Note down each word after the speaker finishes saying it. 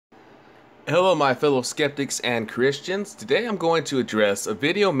Hello my fellow skeptics and Christians. Today I'm going to address a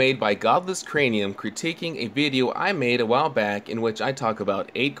video made by Godless Cranium critiquing a video I made a while back in which I talk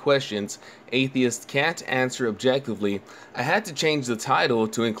about 8 questions atheists can't answer objectively. I had to change the title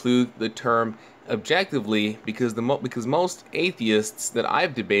to include the term objectively because most atheists that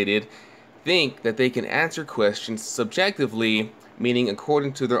I've debated think that they can answer questions subjectively, meaning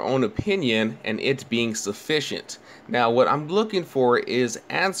according to their own opinion and it being sufficient. Now, what I'm looking for is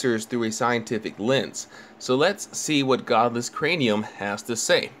answers through a scientific lens. So let's see what Godless Cranium has to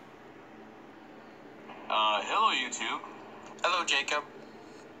say. Hello YouTube. Hello, Jacob.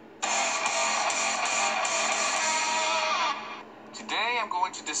 Today I'm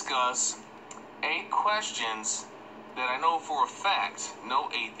going to discuss 8 questions that I know for a fact no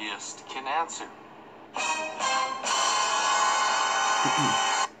atheist can answer.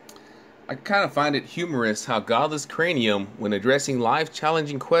 I kind of find it humorous how Godless Cranium, when addressing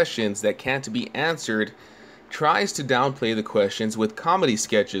life-challenging questions that can't be answered, tries to downplay the questions with comedy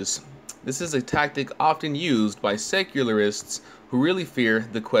sketches. This is a tactic often used by secularists who really fear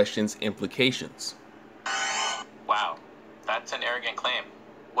the question's implications. Wow, that's an arrogant claim.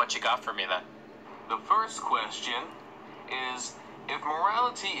 What you got for me then? The first question is, if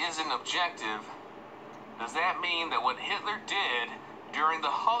morality isn't objective, does that mean that what Hitler did during the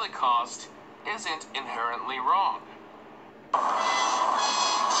Holocaust isn't inherently wrong?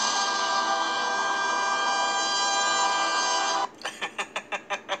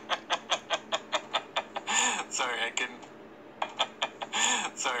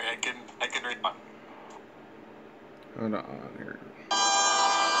 I can read one. Hold on here.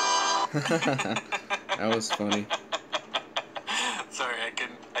 That was funny. Sorry, I can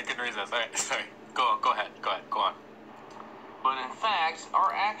read this. Alright, sorry. Go on. But in fact,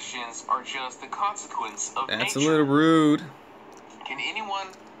 our actions are just the consequence of That's nature. a little rude. Can anyone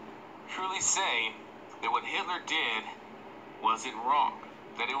truly say that what Hitler did wasn't wrong?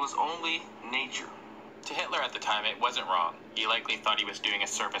 That it was only nature? To Hitler at the time, it wasn't wrong. He likely thought he was doing a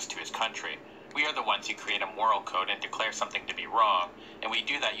service to his country. We are the ones who create a moral code and declare something to be wrong, and we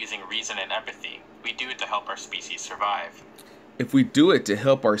do that using reason and empathy. We do it to help our species survive. If we do it to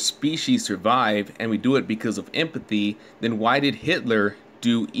help our species survive, and we do it because of empathy, then why did Hitler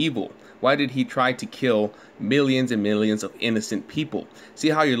do evil? Why did he try to kill millions and millions of innocent people? See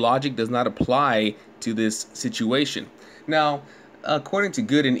how your logic does not apply to this situation. Now, according to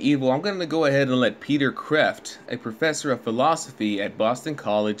Good and Evil, I'm going to go ahead and let Peter Kreeft, a professor of philosophy at Boston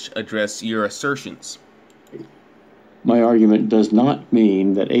College, address your assertions. My argument does not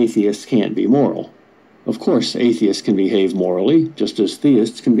mean that atheists can't be moral. Of course, atheists can behave morally, just as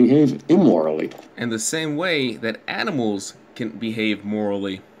theists can behave immorally. And the same way that animals can behave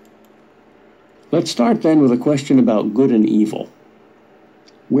morally. Let's start then with a question about good and evil.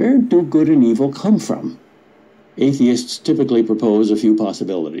 Where do good and evil come from? Atheists typically propose a few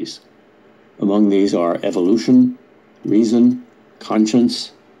possibilities. Among these are evolution, reason,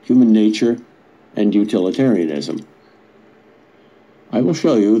 conscience, human nature, and utilitarianism. I will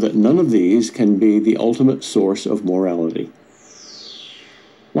show you that none of these can be the ultimate source of morality.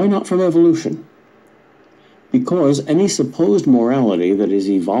 Why not from evolution? Because any supposed morality that is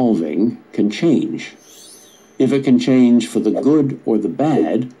evolving can change. If it can change for the good or the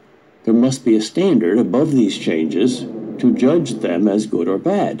bad, there must be a standard above these changes to judge them as good or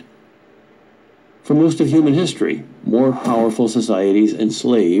bad. For most of human history, more powerful societies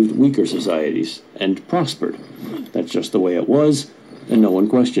enslaved weaker societies and prospered. That's just the way it was, and no one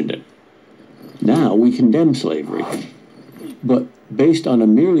questioned it. Now we condemn slavery, but based on a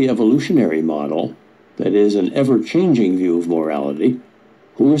merely evolutionary model, that is, an ever-changing view of morality,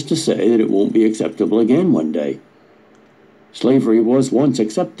 who is to say that it won't be acceptable again one day? Slavery was once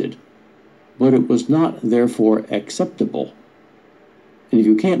accepted, but it was not therefore acceptable. And if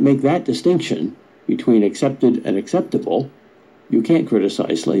you can't make that distinction between accepted and acceptable, you can't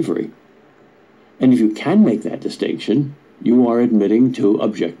criticize slavery. And if you can make that distinction, you are admitting to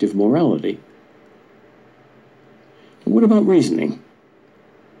objective morality. What about reasoning?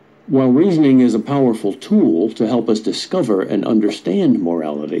 While reasoning is a powerful tool to help us discover and understand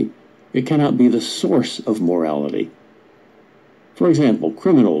morality, it cannot be the source of morality. For example,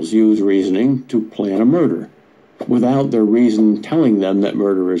 criminals use reasoning to plan a murder, without their reason telling them that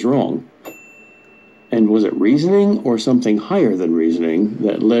murder is wrong. And was it reasoning or something higher than reasoning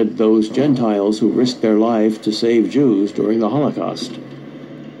that led those Gentiles who risked their life to save Jews during the Holocaust?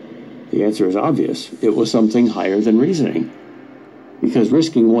 The answer is obvious. It was something higher than reasoning, because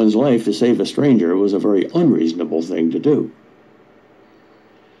risking one's life to save a stranger was a very unreasonable thing to do.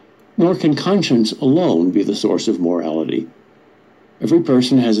 Nor can conscience alone be the source of morality. Every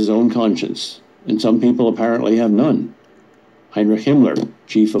person has his own conscience, and some people apparently have none. Heinrich Himmler,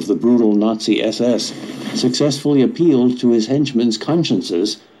 chief of the brutal Nazi SS, successfully appealed to his henchmen's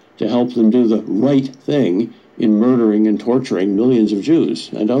consciences to help them do the right thing in murdering and torturing millions of Jews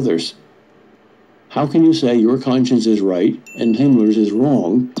and others. How can you say your conscience is right and Himmler's is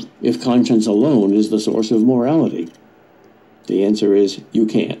wrong if conscience alone is the source of morality? The answer is you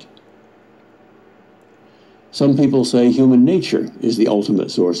can't. Some people say human nature is the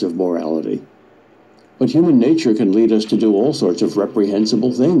ultimate source of morality. But human nature can lead us to do all sorts of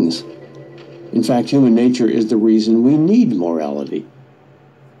reprehensible things. In fact, human nature is the reason we need morality.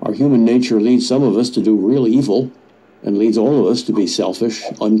 Our human nature leads some of us to do real evil, and leads all of us to be selfish,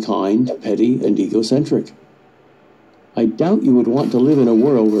 unkind, petty, and egocentric. I doubt you would want to live in a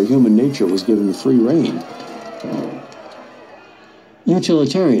world where human nature was given free rein.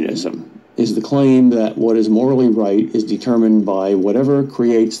 Utilitarianism is the claim that what is morally right is determined by whatever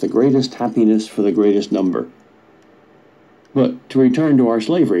creates the greatest happiness for the greatest number. But to return to our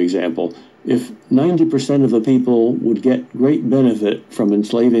slavery example, if 90% of the people would get great benefit from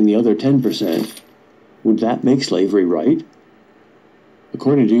enslaving the other 10%, would that make slavery right?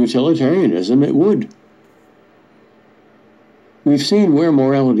 According to utilitarianism, it would. We've seen where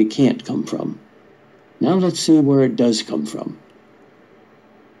morality can't come from. Now let's see where it does come from.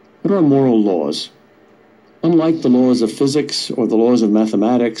 What are moral laws? Unlike the laws of physics or the laws of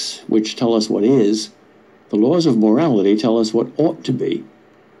mathematics, which tell us what is, the laws of morality tell us what ought to be.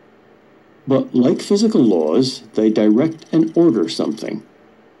 But like physical laws, they direct and order something,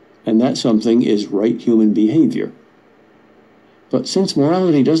 and that something is right human behavior. But since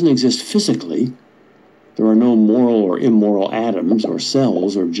morality doesn't exist physically, there are no moral or immoral atoms or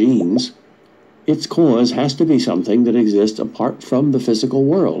cells or genes, its cause has to be something that exists apart from the physical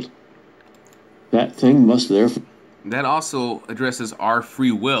world. That thing must therefore... That also addresses our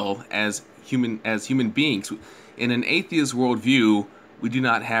free will as human beings. In an atheist worldview, we do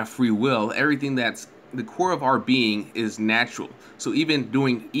not have free will. Everything that's the core of our being is natural. So even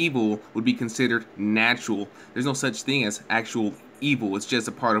doing evil would be considered natural. There's no such thing as actual evil. It's just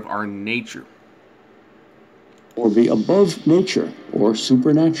a part of our nature. Or be above nature or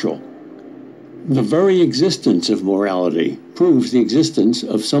supernatural. The very existence of morality proves the existence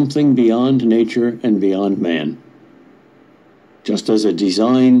of something beyond nature and beyond man. Just as a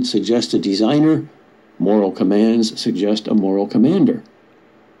design suggests a designer, moral commands suggest a moral commander.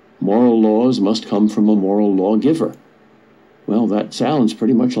 Moral laws must come from a moral lawgiver. Well, that sounds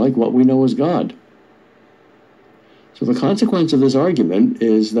pretty much like what we know as God. So the consequence of this argument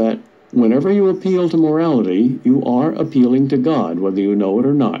is that whenever you appeal to morality, you are appealing to God, whether you know it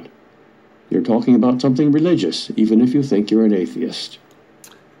or not. You're talking about something religious, even if you think you're an atheist.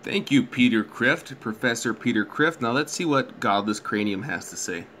 Thank you, Peter Crift, Professor Peter Crift. Now let's see what Godless Cranium has to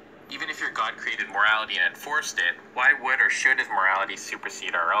say. Even if your God created morality and enforced it, why would or should his morality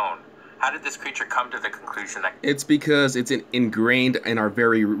supersede our own? How did this creature come to the conclusion that... It's because it's ingrained in our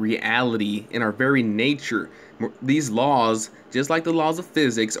very reality, in our very nature. These laws, just like the laws of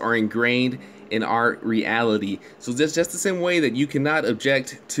physics, are ingrained in our reality. So just the same way that you cannot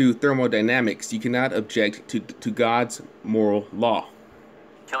object to thermodynamics, you cannot object to God's moral law.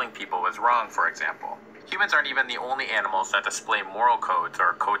 Killing people was wrong, for example. Humans aren't even the only animals that display moral codes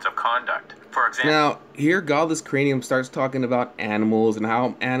or codes of conduct. For example... Now, here Godless Cranium starts talking about animals and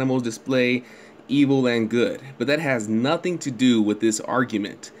how animals display evil and good. But that has nothing to do with this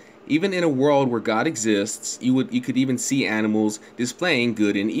argument. Even in a world where God exists, you could even see animals displaying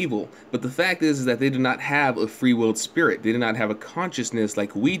good and evil. But the fact is that they do not have a free-willed spirit. They do not have a consciousness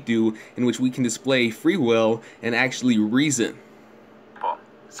like we do, in which we can display free will and actually reason.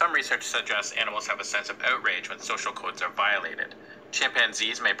 Some research suggests animals have a sense of outrage when social codes are violated.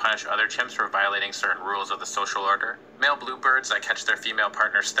 Chimpanzees may punish other chimps for violating certain rules of the social order. Male bluebirds that catch their female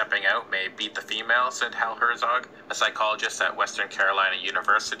partner stepping out may beat the female, said Hal Herzog, a psychologist at Western Carolina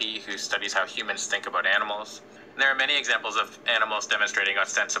University who studies how humans think about animals. There are many examples of animals demonstrating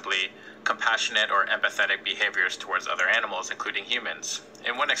ostensibly compassionate or empathetic behaviors towards other animals, including humans.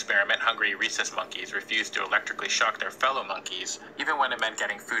 In one experiment, hungry rhesus monkeys refused to electrically shock their fellow monkeys, even when it meant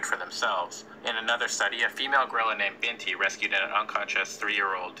getting food for themselves. In another study, a female gorilla named Binti rescued an unconscious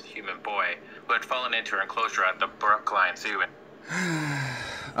 3-year-old human boy who had fallen into her enclosure at the Brookline Zoo.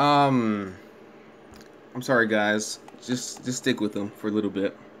 I'm sorry, guys. Just stick with them for a little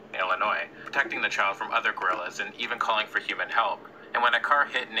bit. Illinois, protecting the child from other gorillas and even calling for human help. And when a car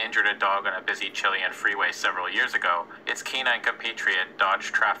hit and injured a dog on a busy Chilean freeway several years ago, its canine compatriot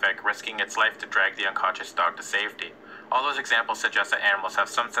dodged traffic, risking its life to drag the unconscious dog to safety. All those examples suggest that animals have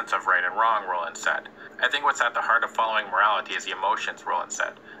some sense of right and wrong, Roland said. I think what's at the heart of following morality is the emotions, Roland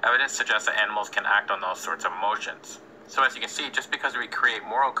said. Evidence suggests that animals can act on those sorts of emotions. So as you can see, just because we create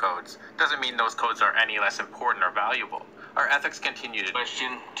moral codes doesn't mean those codes are any less important or valuable. Our ethics continue to...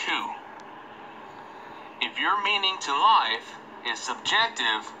 Question 2. If your meaning to life is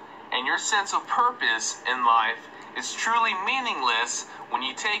subjective and your sense of purpose in life is truly meaningless when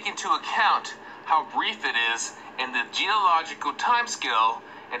you take into account how brief it is in the geological timescale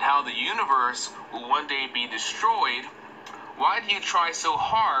and how the universe will one day be destroyed, why do you try so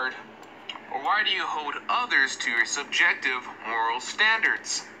hard, or why do you hold others to your subjective moral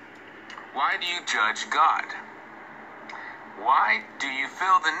standards? Why do you judge God? Why do you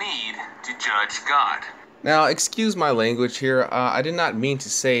feel the need to judge God? Now, excuse my language here. I did not mean to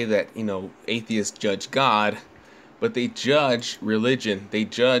say that, atheists judge God, but they judge religion. They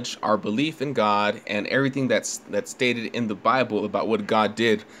judge our belief in God and everything that's stated in the Bible about what God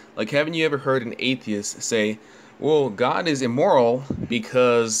did. Like, haven't you ever heard an atheist say, well, God is immoral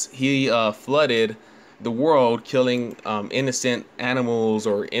because he flooded the world, killing innocent animals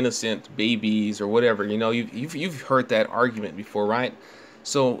or innocent babies or whatever? You've heard that argument before, right?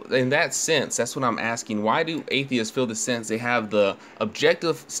 So in that sense, that's what I'm asking. Why do atheists feel the sense they have the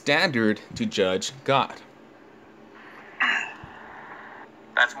objective standard to judge God?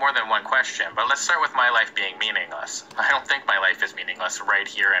 That's more than one question, but let's start with my life being meaningless. I don't think my life is meaningless right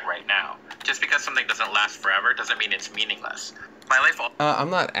here and right now. Just because something doesn't last forever doesn't mean it's meaningless. My life... I'm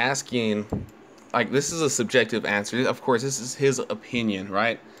not asking... Like, this is a subjective answer. Of course, this is his opinion,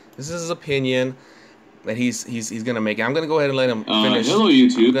 right? This is his opinion that he's gonna make. I'm gonna go ahead and let him finish. Hello,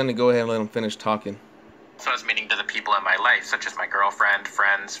 YouTube. I'm gonna go ahead and let him finish talking. So has meaning to the people in my life, such as my girlfriend,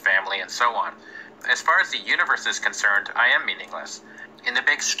 friends, family, and so on. As far as the universe is concerned, I am meaningless. In the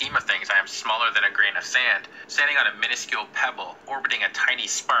big scheme of things, I am smaller than a grain of sand, standing on a minuscule pebble, orbiting a tiny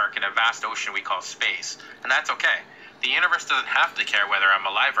spark in a vast ocean we call space. And that's okay. The universe doesn't have to care whether I'm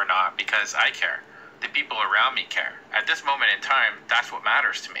alive or not, because I care. The people around me care. At this moment in time, that's what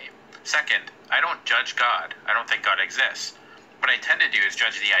matters to me. Second, I don't judge God. I don't think God exists. What I tend to do is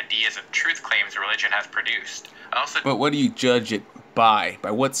judge the ideas and truth claims religion has produced. But what do you judge it by?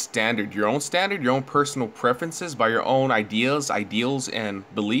 By what standard? Your own standard? Your own personal preferences? By your own ideas, ideals, and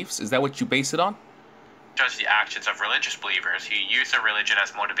beliefs? Is that what you base it on? Judge the actions of religious believers who use their religion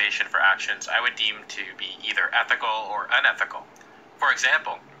as motivation for actions I would deem to be either ethical or unethical. For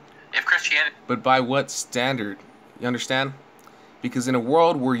example, if Christianity... But by what standard? You understand? Because in a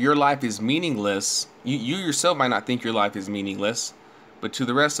world where your life is meaningless, you yourself might not think your life is meaningless, but to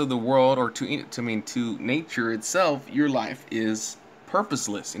the rest of the world, or to nature itself, your life is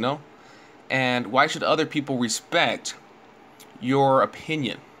purposeless, And why should other people respect your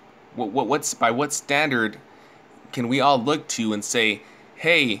opinion? By what standard can we all look to and say,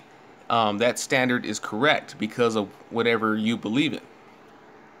 hey, that standard is correct because of whatever you believe in?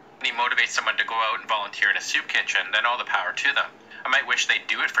 Motivates someone to go out and volunteer in a soup kitchen, then all the power to them. I might wish they'd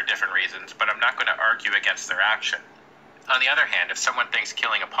do it for different reasons, but I'm not going to argue against their action. On the other hand, if someone thinks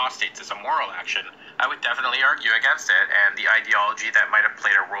killing apostates is a moral action, I would definitely argue against it and the ideology that might have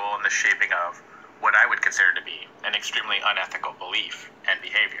played a role in the shaping of what I would consider to be an extremely unethical belief and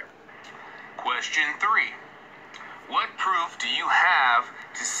behavior. Question 3. What proof do you have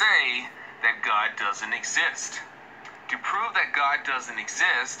to say that God doesn't exist? To prove that God doesn't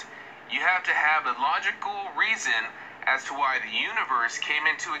exist, you have to have a logical reason as to why the universe came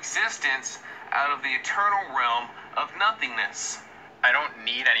into existence out of the eternal realm of nothingness. I don't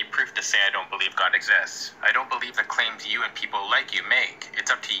need any proof to say I don't believe God exists. I don't believe the claims you and people like you make. It's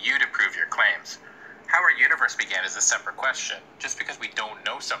up to you to prove your claims. How our universe began is a separate question. Just because we don't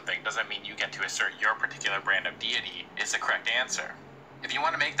know something doesn't mean you get to assert your particular brand of deity is the correct answer. If you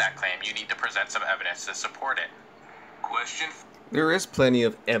want to make that claim, you need to present some evidence to support it. Question. There is plenty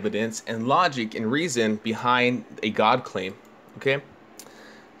of evidence and logic and reason behind a God claim, okay?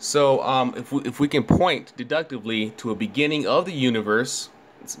 So if we can point deductively to a beginning of the universe,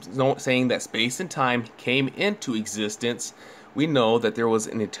 saying that space and time came into existence, we know that there was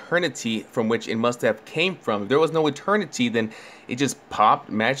an eternity from which it must have came from. If there was no eternity, then it just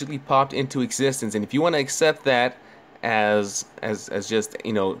magically popped into existence. And if you want to accept that as just,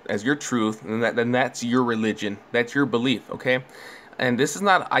 as your truth, then that's your religion, that's your belief, okay? And this is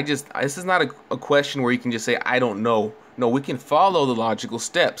not a question where you can just say I don't know. No, we can follow the logical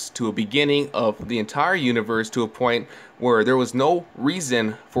steps to a beginning of the entire universe, to a point where there was no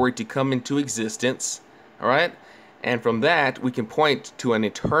reason for it to come into existence, all right? And from that we can point to an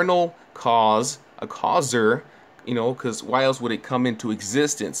eternal cause, a causer, You know, because why else would it come into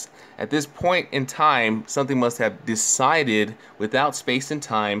existence? At this point in time, something must have decided without space and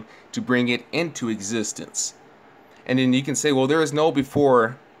time to bring it into existence. And then you can say, well, there is no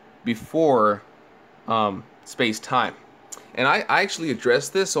before space-time. And I actually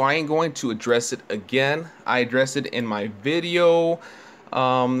addressed this, so I ain't going to address it again. I addressed it in my video.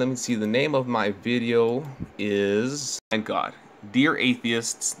 Let me see, the name of my video is God. Dear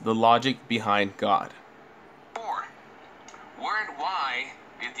Atheists, the logic behind God. Where and why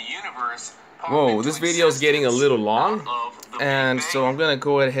did the universe Whoa, this video is getting a little long, and so I'm going to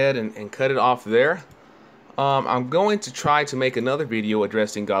go ahead and cut it off there. I'm going to try to make another video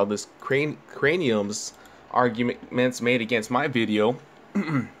addressing godless craniums arguments made against my video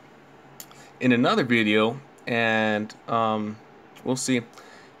in another video, and we'll see.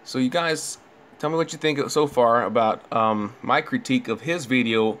 So you guys, tell me what you think so far about my critique of his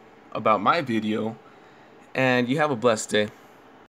video about my video, and you have a blessed day.